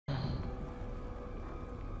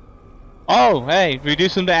Oh, hey,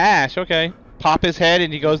 reduce him to ash. Okay. Pop his head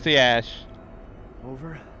and he goes to ash.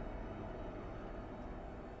 Over.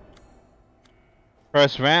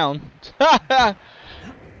 First round. Hello.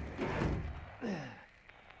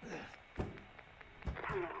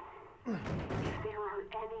 If there are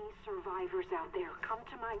any survivors out there, come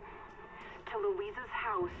to Louisa's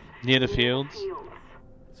house. Near the fields.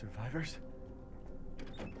 Survivors?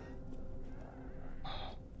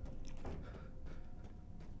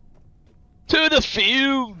 To the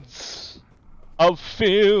fields of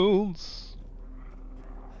fields.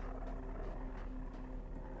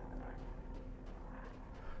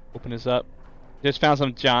 Open this up. Just found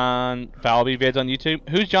some John Valby vids on YouTube.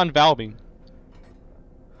 Who's John Valby?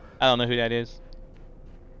 I don't know who that is.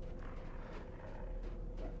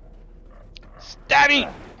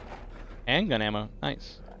 Stabby! Handgun ammo.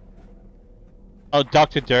 Nice. Oh,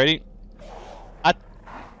 Dr. Dirty.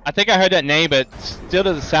 I think I heard that name, but it still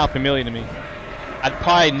doesn't sound familiar to me. I'd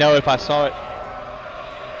probably know if I saw it.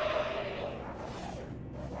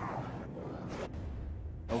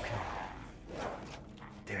 Okay.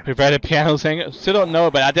 Damn. Perverted piano singer. Still don't know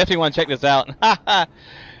it, but I definitely want to check this out. Oh,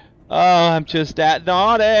 I'm just that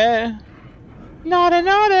naughty. Naughty,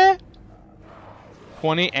 naughty.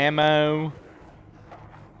 20 ammo.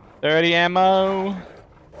 30 ammo.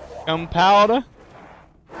 Gunpowder.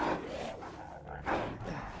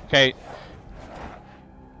 Okay.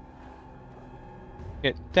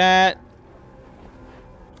 Get that.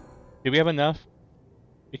 Do we have enough?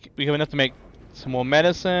 We have enough to make some more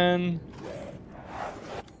medicine.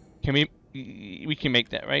 Can we can make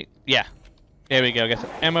that, right? Yeah. There we go. Got some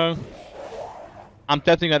ammo. I'm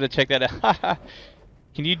definitely going to check that out.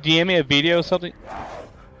 Can you DM me a video or something?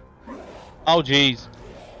 Oh, jeez.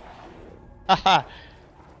 Haha.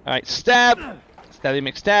 Alright, stab. Stabby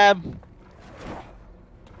McStab.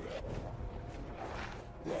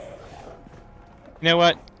 You know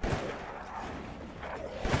what?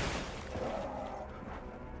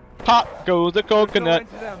 Pop goes the coconut.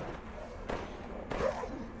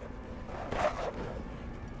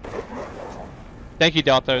 Thank you,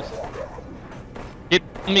 Dothos.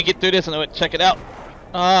 Let me get through this and check it out.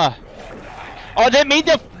 Ah. Oh, that made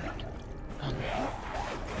the.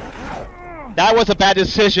 That was a bad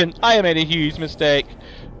decision. I made a huge mistake.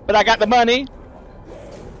 But I got the money.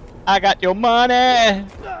 I got your money.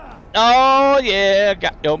 Oh yeah,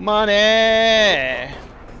 got your money.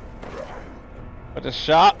 For the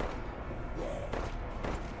shop.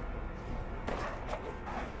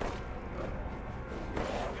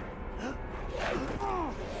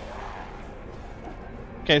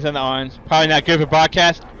 Okay, it's an orange. Probably not good for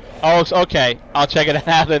broadcast. Oh, it's okay. I'll check it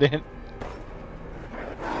out then.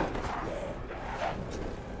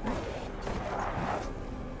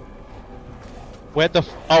 Where the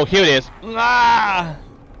oh, here it is. Ah!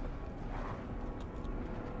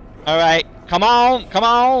 Alright, come on, come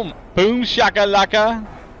on! Boom shakalaka!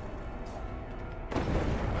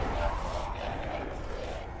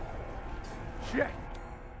 Shit.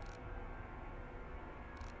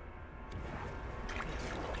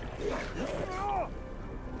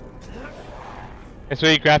 It's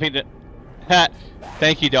really graphic.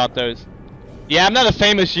 Thank you, Dothos. Yeah, I'm not a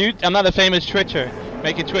famous Twitcher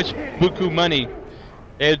making Twitch buku money.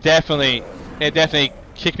 They definitely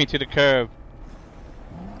kick me to the curb.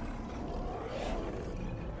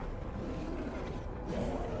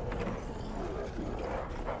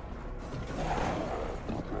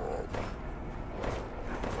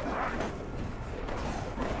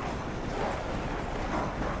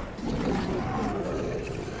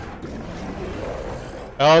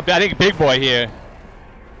 Oh, I think big boy here.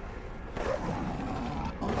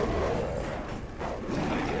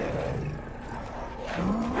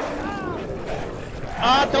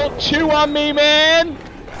 Ah, don't chew on me, man!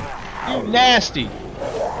 You nasty.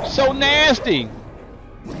 So nasty.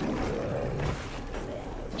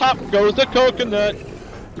 Pop goes the coconut.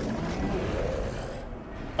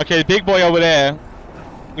 Okay, the big boy over there.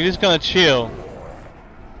 We're just gonna chill.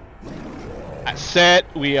 I said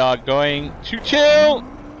we are going to chill.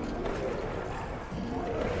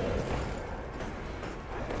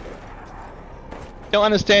 Don't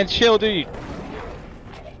understand chill, do you?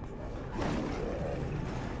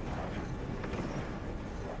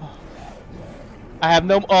 I have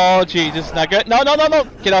no. Oh, Jesus, not good. No, no, no, no!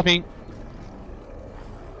 Get off me.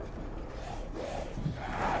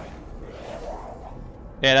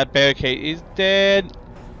 Yeah, that barricade is dead.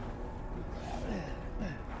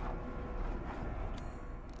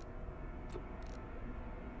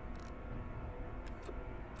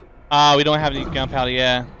 Ah, we don't have any gunpowder,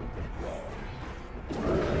 yeah.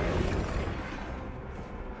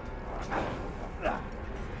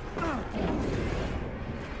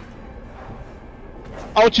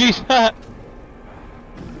 Oh jeez.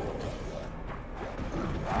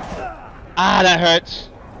 Ah, that hurts.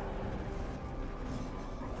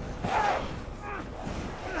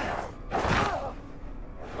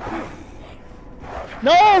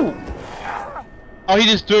 No! Oh, he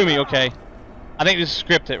just threw me. Okay. I think this is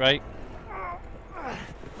scripted, right?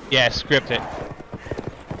 Yeah, scripted.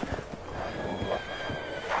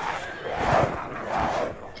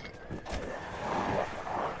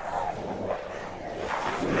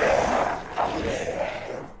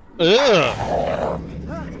 Ugh.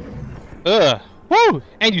 Ugh. Woo!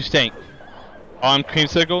 And you stink. On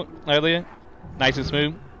creamsicle earlier. Nice and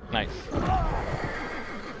smooth. Nice.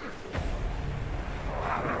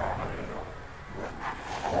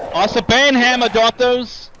 Also, Banhammer,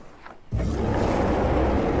 Dothos.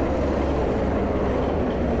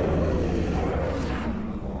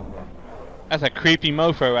 That's a creepy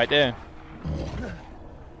mofo right there.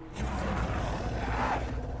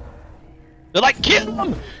 They're like, kill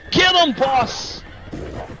him! Kill him, boss!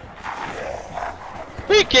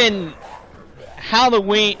 Freaking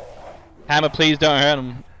Halloween. Hammer, please don't hurt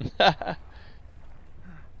him.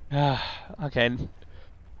 Okay.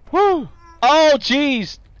 Woo! Oh,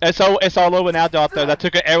 jeez! It's all over now, Doctor. That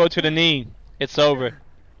took an arrow to the knee. It's over.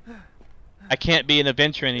 I can't be an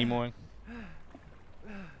adventurer anymore.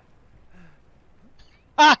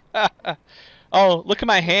 Oh, look at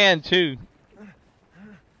my hand, too.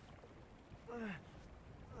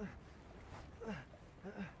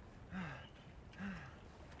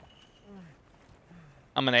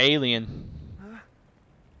 I'm an alien.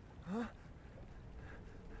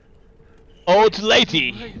 Old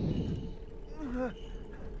lady.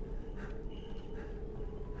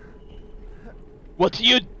 What are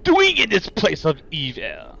you doing in this place of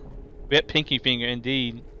evil? Bit pinky finger,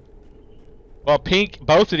 indeed. Well, pink,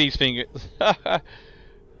 both of these fingers.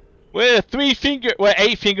 We're a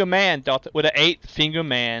 8-finger man, Doctor. We're an 8-finger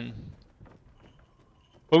man.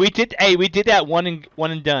 Well, we did that one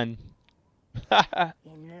and done.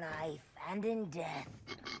 In life and in death,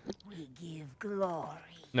 we give glory.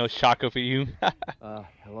 No shocker for you.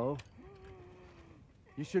 Hello?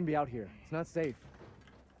 You shouldn't be out here. It's not safe.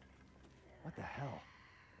 What the hell?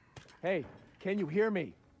 Hey, can you hear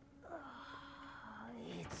me?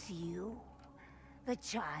 It's you, the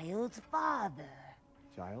child's father.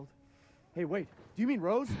 Child? Hey, wait. Do you mean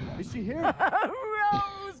Rose? Is she here?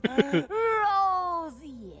 Rose! Rose,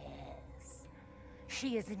 yes.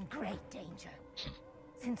 She is in great danger.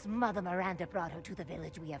 Since Mother Miranda brought her to the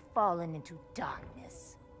village, we have fallen into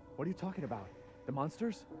darkness. What are you talking about? The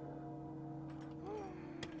monsters?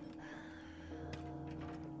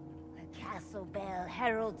 The castle bell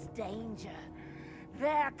heralds danger.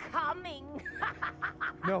 They're coming.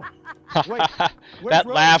 No. Wait. Where's That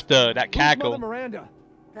Rose? laughter, that Who's cackle. Mother Miranda?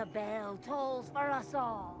 The bell tolls for us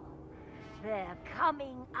all. They're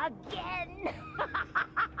coming again.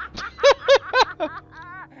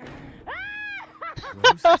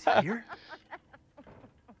 Rose is here?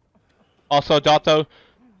 Also, Dotto.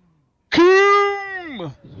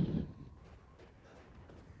 Coom!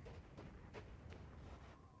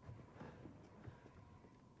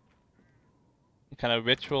 Kind of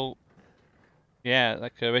ritual. Yeah,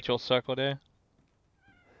 like a ritual circle there.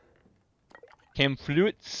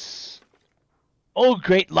 Confluence. Oh,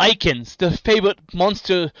 great lichens, the favorite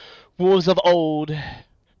monster wolves of old.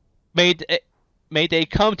 May they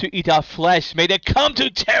come to eat our flesh. May they come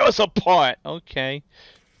to tear us apart. Okay.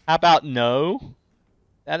 How about no?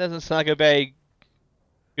 That doesn't sound like a very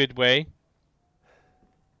good way.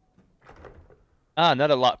 Ah,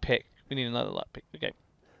 another lockpick. We need another lockpick. Okay.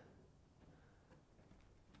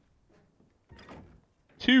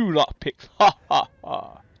 2 lockpicks. Ha ha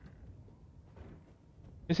ha.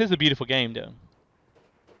 This is a beautiful game, though.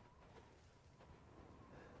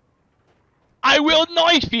 I will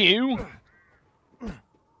knife you!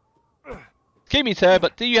 Excuse me, sir,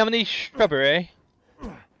 but do you have any shrubbery?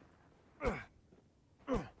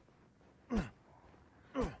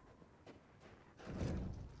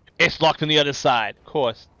 It's locked on the other side, of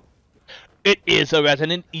course. It is a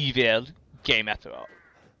Resident Evil game after all.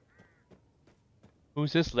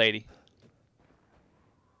 Who's this lady?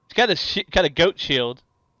 She's got a goat shield.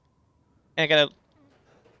 And I got a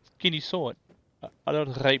skinny sword. A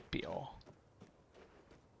little rapier.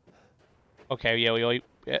 Okay,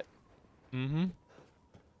 yeah. Mm-hmm.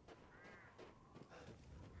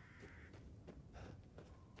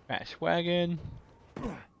 Crash wagon.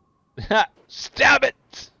 Stab it!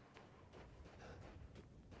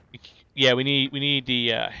 Yeah, we need the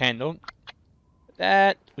handle.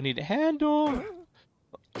 That we need the handle.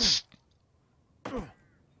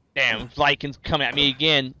 Damn, Lycan's coming at me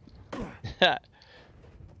again.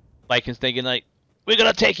 Vikings thinking like, we're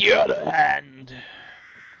gonna take you out of hand.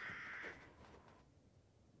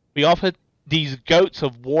 We offered these goats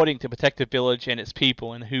of warding to protect the village and its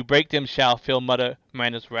people, and who break them shall feel Mother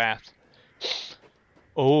Miranda's wrath.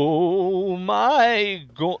 Oh my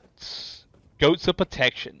goats. Goats of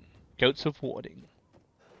protection. Goats of warding.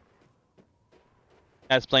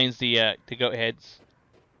 That explains the goat heads.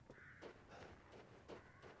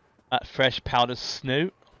 Fresh powdered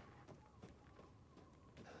snoot.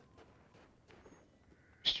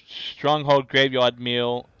 Stronghold graveyard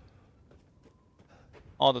meal.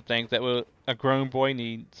 All the things that a grown boy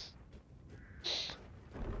needs.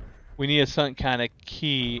 We need a certain kind of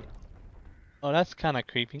key. Oh, that's kind of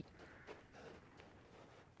creepy.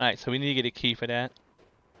 Alright, so we need to get a key for that.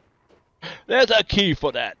 There's a key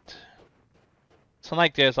for that. So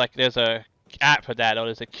there's a app for that, or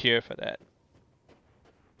there's a cure for that.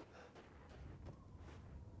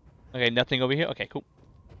 Okay, nothing over here? Okay, cool.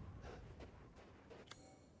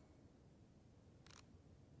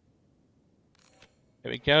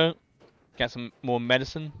 There we go. Got some more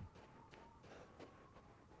medicine.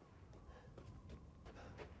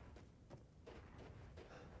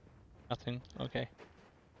 Nothing. Okay.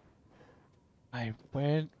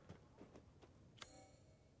 Where?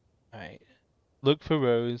 Alright. Look for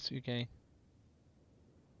Rose. Okay.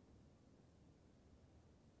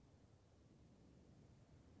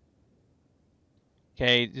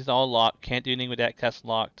 Okay, this is all locked. Can't do anything with that. That's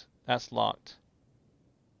locked. That's locked.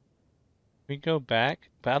 We go back,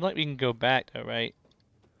 but I don't think we can go back though, right?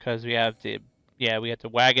 Because we have the we have the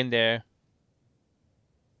wagon there.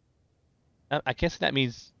 I guess that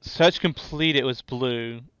means search complete. It was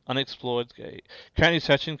blue, unexplored. Okay. Currently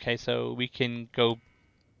searching. Okay, so we can go.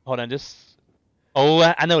 Hold on, this. Oh,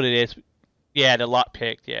 I know what it is. Yeah, the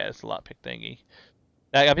lockpick. Yeah, it's the lockpick thingy.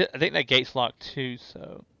 I think that gate's locked too.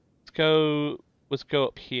 So let's go. Let's go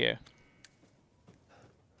up here.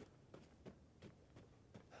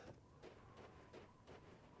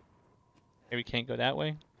 Maybe we can't go that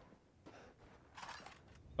way.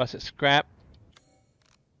 Plus it's scrap.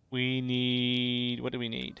 We need. What do we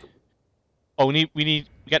need? Oh, we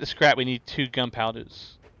got the scrap. We need 2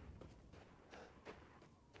 gunpowders.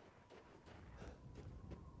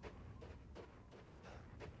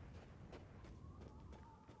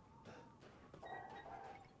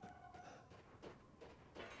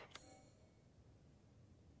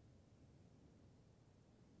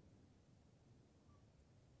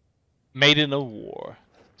 Maiden of War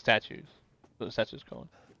statues. What the statue's called.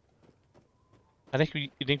 I think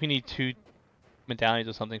we need 2 medallions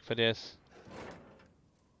or something for this.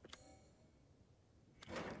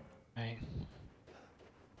 Right.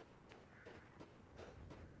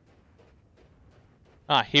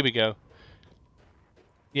 Ah, here we go.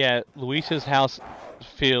 Yeah, Luisa's house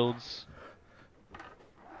fields.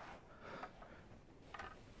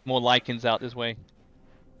 More lichens out this way.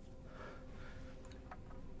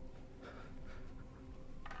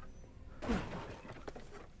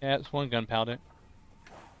 Yeah, it's 1 gunpowder.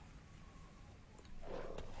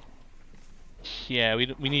 Yeah, we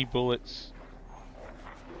need bullets.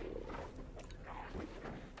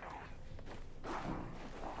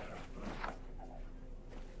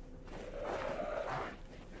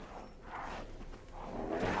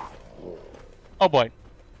 Oh boy.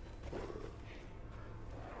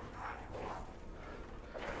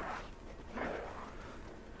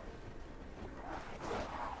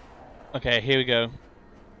 Okay, here we go.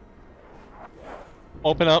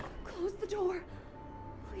 Open up. Close the door,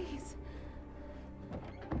 please.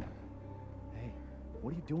 Hey,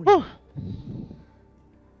 what are you doing? Whew.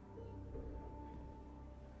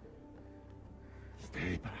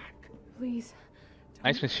 Stay back. Please.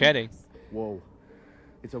 Nice don't machete. hurt us. Whoa.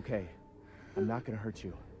 It's okay. I'm not gonna hurt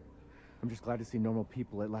you. I'm just glad to see normal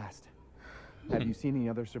people at last. Have you seen any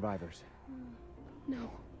other survivors? No.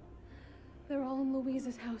 They're all in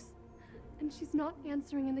Louise's house. And she's not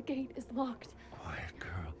answering and the gate is locked. Quiet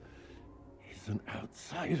girl. He's an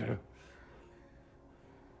outsider.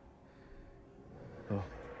 Oh.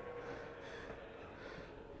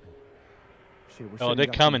 Shit, we're Oh, setting they're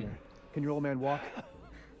up in coming. here. Can your old man walk?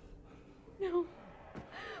 No.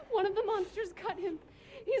 One of the monsters cut him.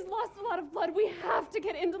 He's lost a lot of blood. We have to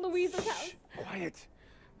get into Louise's house. Quiet.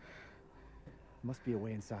 Must be a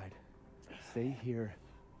way inside. Stay here.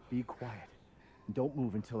 Be quiet. And don't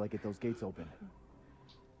move until I get those gates open.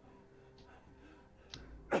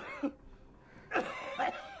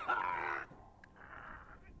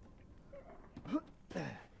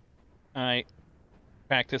 Alright.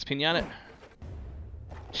 Practice pinata.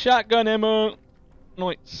 Shotgun ammo!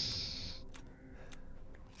 Nice.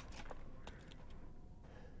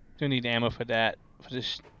 Do need ammo for that. For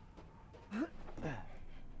this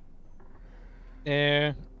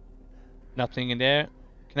There. Nothing in there.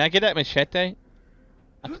 Can I get that machete?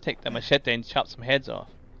 I have to take that machete and chop some heads off.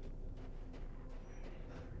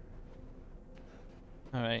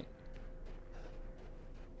 Alright.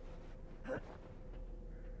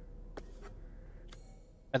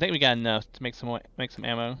 I think we got enough to make some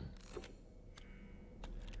ammo.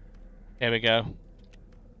 There we go.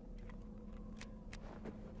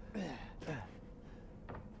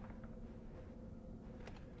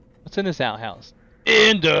 What's in this outhouse?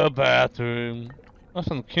 In the bathroom. Oh,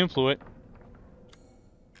 some chem fluid.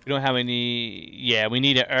 We don't have any. Yeah, we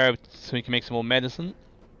need an herb so we can make some more medicine.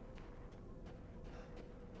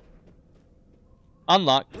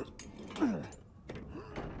 Unlocked. Kind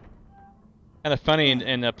of funny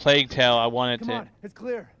in a Plague Tale. I wanted Come to. on, it's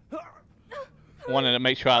clear. Wanted to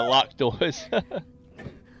make sure I locked doors. Took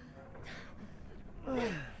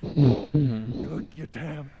your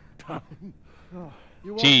damn time. Oh,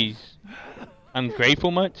 you're welcome. Jeez.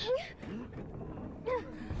 Ungrateful much?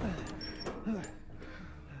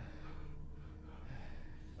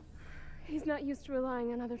 He's not used to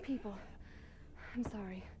relying on other people. I'm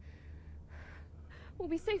sorry. We'll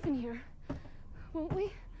be safe in here, won't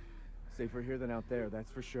we? Safer here than out there, that's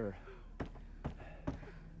for sure.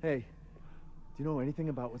 Hey, do you know anything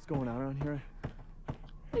about what's going on around here?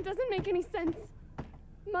 It doesn't make any sense.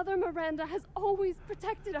 Mother Miranda has always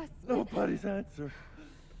protected us. Nobody's answer.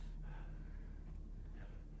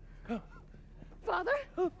 Father?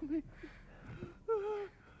 Help me.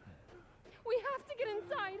 We have to get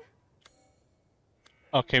inside.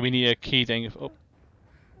 Okay, we need a key thing. Oh.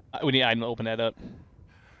 We need an item to open that up.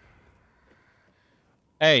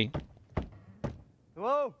 Hey.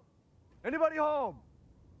 Hello? Anybody home?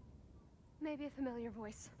 Maybe a familiar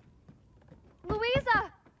voice.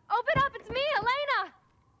 Louisa! Open up! It's me, Elena!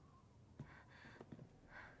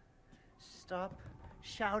 Stop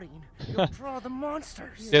shouting. You'll draw the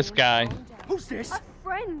monsters. This guy. Who's this? A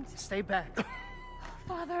friend! Stay back.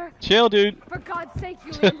 Father! Chill, dude. For God's sake,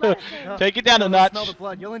 Julian, let us in. Take it down a Don't notch. Smell the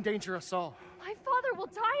blood. You'll endanger us all. My father will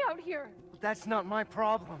die out here. That's not my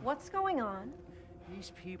problem. What's going on?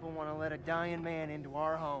 These people want to let a dying man into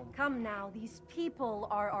our home. Come now, these people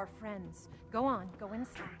are our friends. Go on, go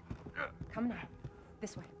inside. Come now,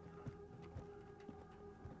 this way.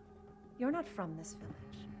 You're not from this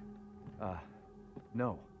village.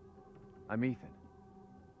 No. I'm Ethan.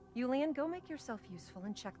 Julian, go make yourself useful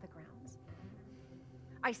and check the grounds.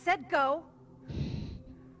 I said go!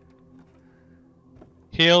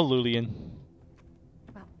 Heal Lulian.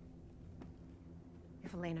 Well,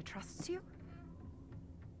 if Elena trusts you,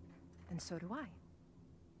 then so do I.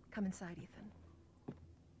 Come inside, Ethan.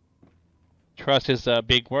 Trust is a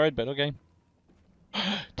big word, but okay.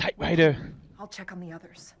 Typewriter. I'll check on the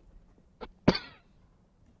others.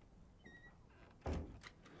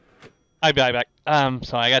 I'll be right back.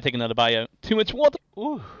 Sorry, I gotta take another bio. Too much water.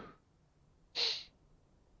 Ooh.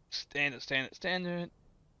 Standard.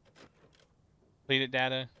 Completed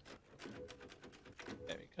data.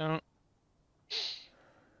 There we go.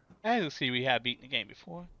 Let's see, we have beaten the game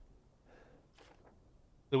before.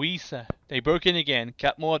 Louisa. They broke in again.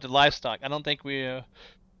 Got more of the livestock. I don't think we'll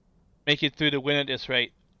make it through the winter at this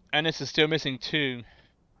rate. Ernest is still missing too.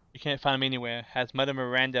 You can't find him anywhere. Has Mother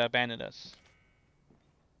Miranda abandoned us?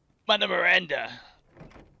 Mother Miranda!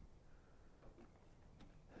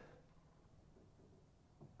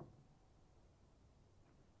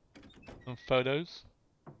 Some photos.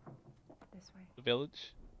 This way. The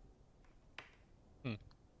village.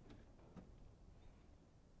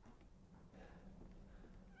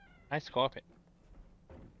 Nice carpet.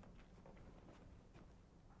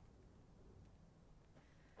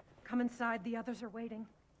 Come inside, the others are waiting.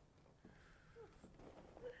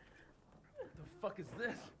 The fuck is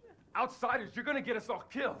this? Outsiders, you're gonna get us all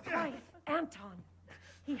killed. Quiet, Anton.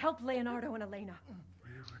 He helped Leonardo and Elena.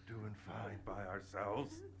 We were doing fine by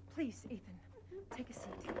ourselves. Please, Ethan, take a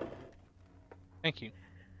seat. Thank you.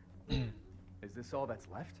 Is this all that's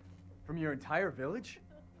left? From your entire village?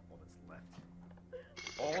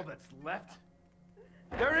 All that's left?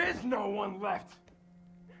 There is no one left!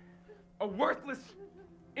 A worthless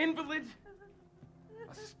invalid,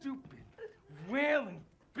 a stupid, wailing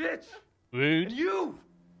bitch! Rude. And you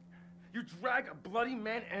drag a bloody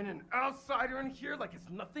man and an outsider in here like it's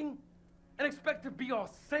nothing? And expect to be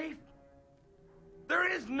all safe? There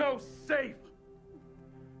is no safe!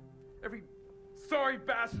 Every sorry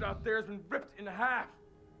bastard out there has been ripped in half.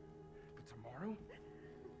 But tomorrow?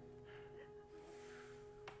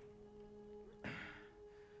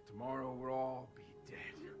 Tomorrow we'll all be dead.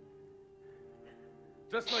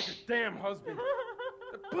 Just like your damn husband.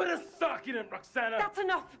 Put a sock in it, Roxana! That's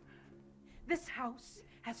enough! This house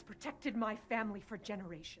has protected my family for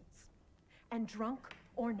generations. And drunk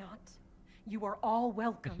or not, you are all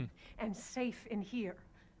welcome and safe in here.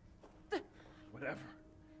 Whatever.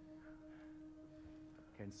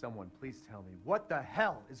 Can someone please tell me what the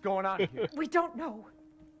hell is going on here? We don't know.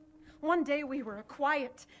 One day we were a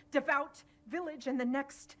quiet, devout village, and the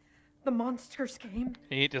next, the monsters came.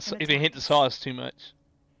 He hit the sauce too much.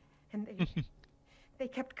 And they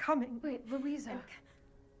kept coming. Wait, Louisa,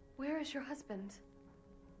 where is your husband?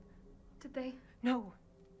 Did they? No.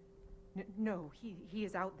 No, he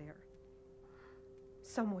is out there.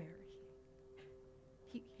 Somewhere.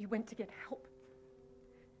 He went to get help.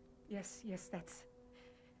 Yes, that's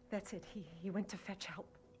it. He went to fetch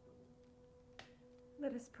help.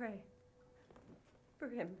 Let us pray. For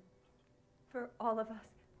him. For all of us.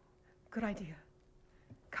 Good idea.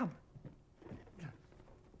 Come.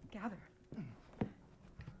 Gather.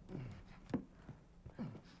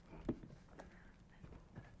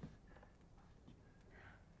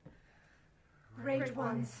 Great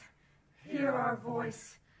ones, hear our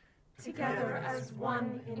voice. Together as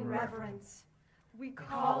one in reverence, we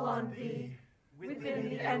call on thee within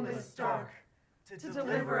the endless dark to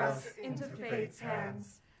deliver us into fate's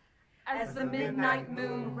hands. As the midnight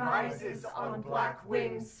moon rises on black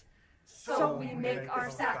wings, so we make our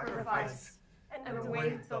sacrifice and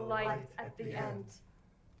await the light at the end.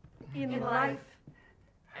 In life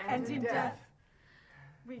and in death,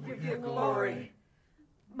 we give you glory,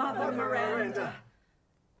 Mother Miranda.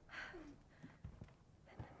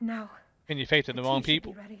 Now. And you faith in the wrong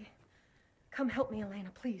people. Ready. Come help me, Elena,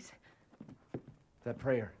 please. That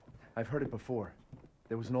prayer, I've heard it before.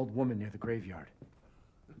 There was an old woman near the graveyard.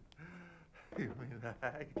 You mean the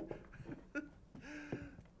hag?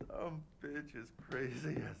 Some bitch is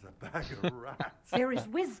crazy as a bag of rats. There is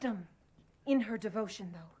wisdom in her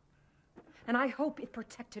devotion, though. And I hope it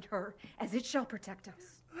protected her as it shall protect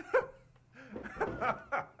us.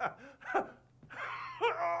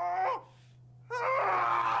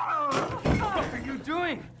 What are you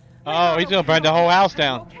doing? Oh, he's gonna burn the whole house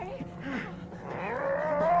down. Okay.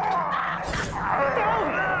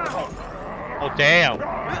 Oh, damn.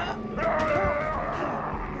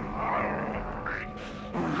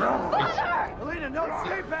 Elena, no,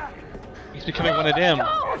 stay back! He's becoming one of them.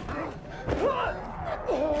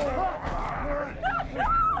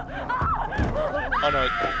 Oh no.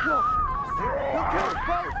 He'll kill us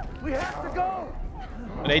both! We have to go!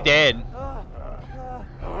 They dead.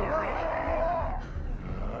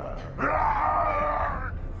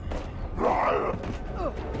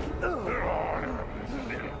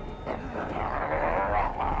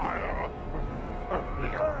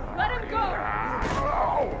 Let him go!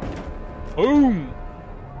 Boom!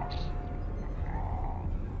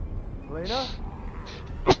 Elena?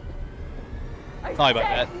 Sorry about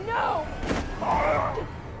that. No!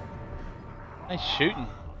 Nice shooting.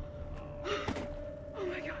 Oh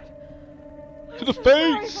my god. To the Sorry,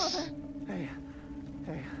 face! Father. Hey,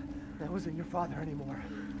 that wasn't your father anymore.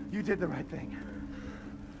 You did the right thing.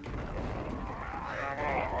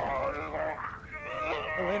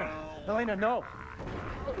 Elena, no!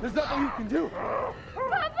 There's nothing you can do!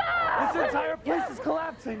 Papa! This entire place is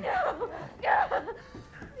collapsing!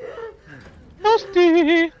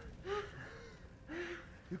 Toasty!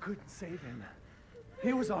 You couldn't save him.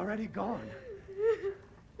 He was already gone.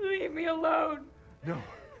 Leave me alone. No,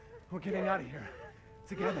 we're getting out of here.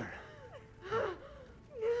 Together.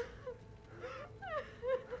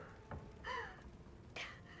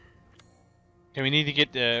 Okay, we need to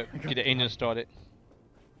get the engine started.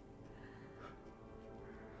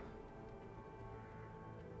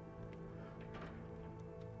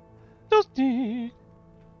 Toasty!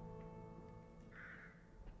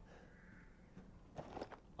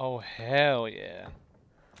 Oh hell yeah!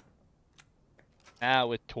 Now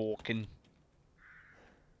we're talking.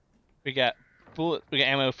 We got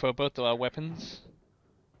ammo for both of our weapons.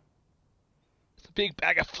 It's a big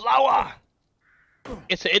bag of flour.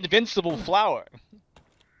 It's an invincible flour.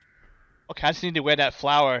 Okay, I just need to wear that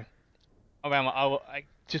flour around my. I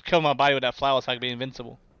just cover my body with that flour so I can be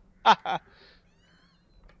invincible.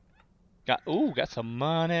 Got some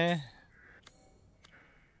money.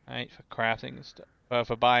 Alright, for crafting and stuff.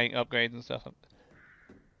 For buying upgrades and stuff.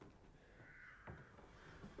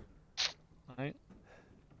 Alright.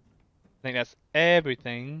 I think that's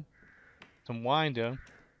everything. Some wine though.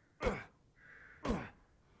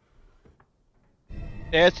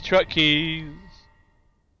 There's the truck keys.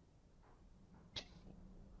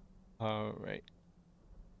 Alright.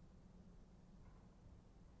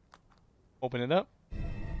 Open it up.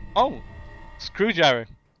 Oh! Screwdriver.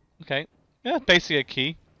 Okay. Yeah, basically a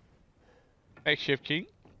key. Makeshift key.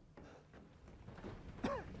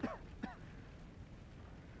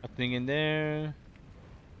 Nothing in there.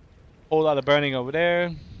 Whole lot of burning over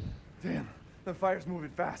there. Damn, the fire's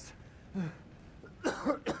moving fast.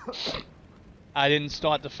 I didn't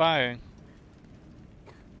start the fire.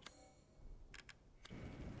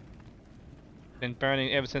 Been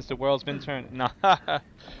burning ever since the world's been turned. Nah,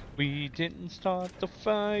 we didn't start the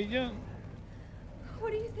fire.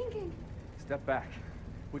 What are you thinking? Step back.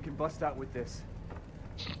 We can bust out with this.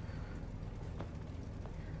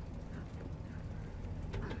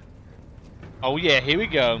 Oh yeah, here we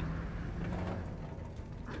go.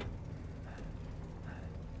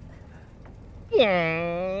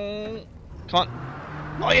 Yeah. Come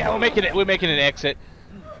on. Oh yeah, we're making it. We're making an exit.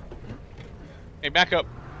 Hey, back up.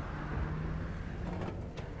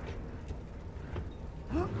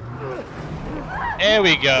 There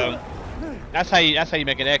we go. That's how you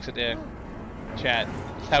make an exit there, chat.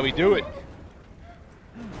 That's how we do it.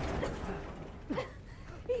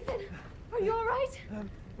 Ethan, are you all right? I'm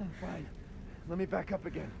fine. Let me back up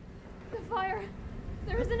again. The fire.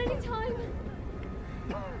 There isn't any time.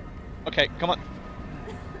 Okay, come on.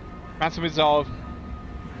 Ransom resolve.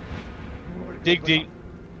 Dig deep.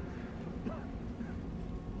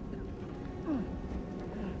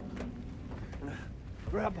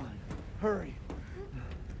 Grab on. Hurry.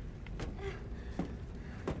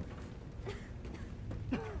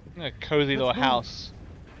 A cozy little house.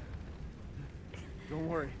 Don't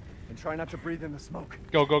worry, and try not to breathe in the smoke.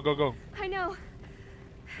 Go, go, go, go. I know.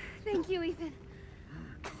 Thank you, Ethan.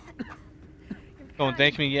 Don't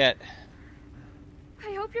thank me yet.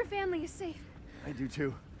 I hope your family is safe. I do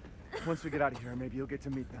too. Once we get out of here, maybe you'll get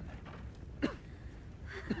to meet them.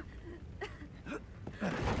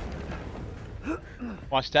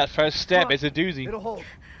 Watch that first step. It's a doozy. It'll hold.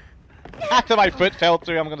 After my foot fell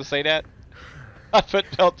through, I'm gonna say that. My foot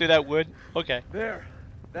fell through that wood. Okay. There.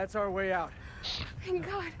 That's our way out. Thank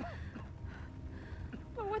God.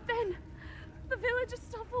 But what then? The village is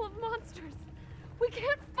still full of monsters. We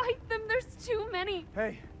can't fight them. There's too many.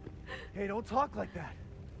 Hey. Hey, don't talk like that.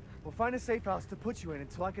 We'll find a safe house to put you in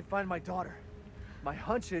until I can find my daughter. My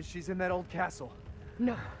hunch is she's in that old castle.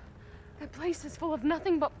 No. That place is full of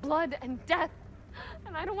nothing but blood and death.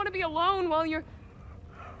 And I don't want to be alone while you're...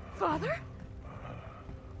 Father?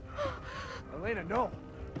 Elena, no.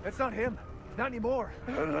 That's not him. Not anymore.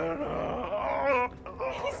 He said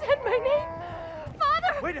my name.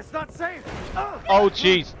 Father! Wait, it's not safe. Oh,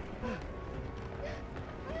 jeez.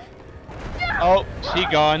 Oh, she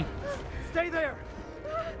gone. Stay there.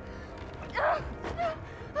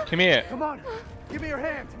 Come here. Come on. Give me your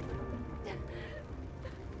hand.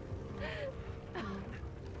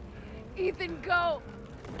 Ethan, go.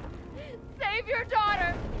 Save your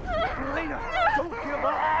daughter. Elena, don't give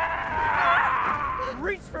up.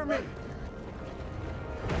 Reach for me.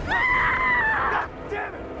 God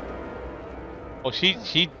damn it. Oh,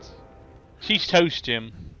 she's toast,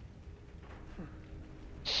 Jim.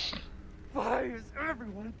 Why is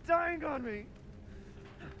everyone dying on me?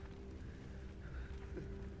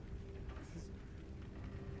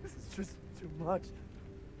 This is just too much.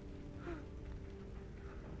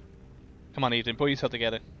 Come on, Ethan. Pull yourself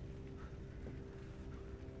together.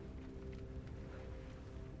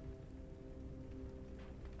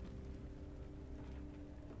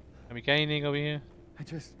 Have we got anything over here? I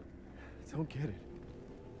don't get it.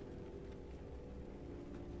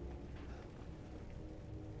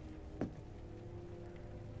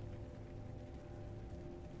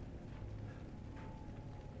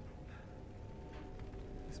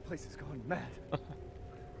 This place has gone mad.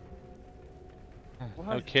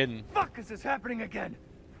 No kidding. Fuck is this happening again?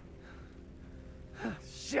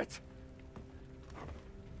 Shit.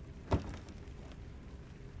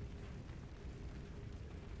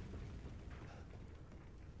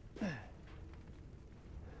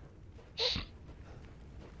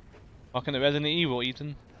 Welcome to Resident Evil,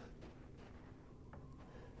 Ethan.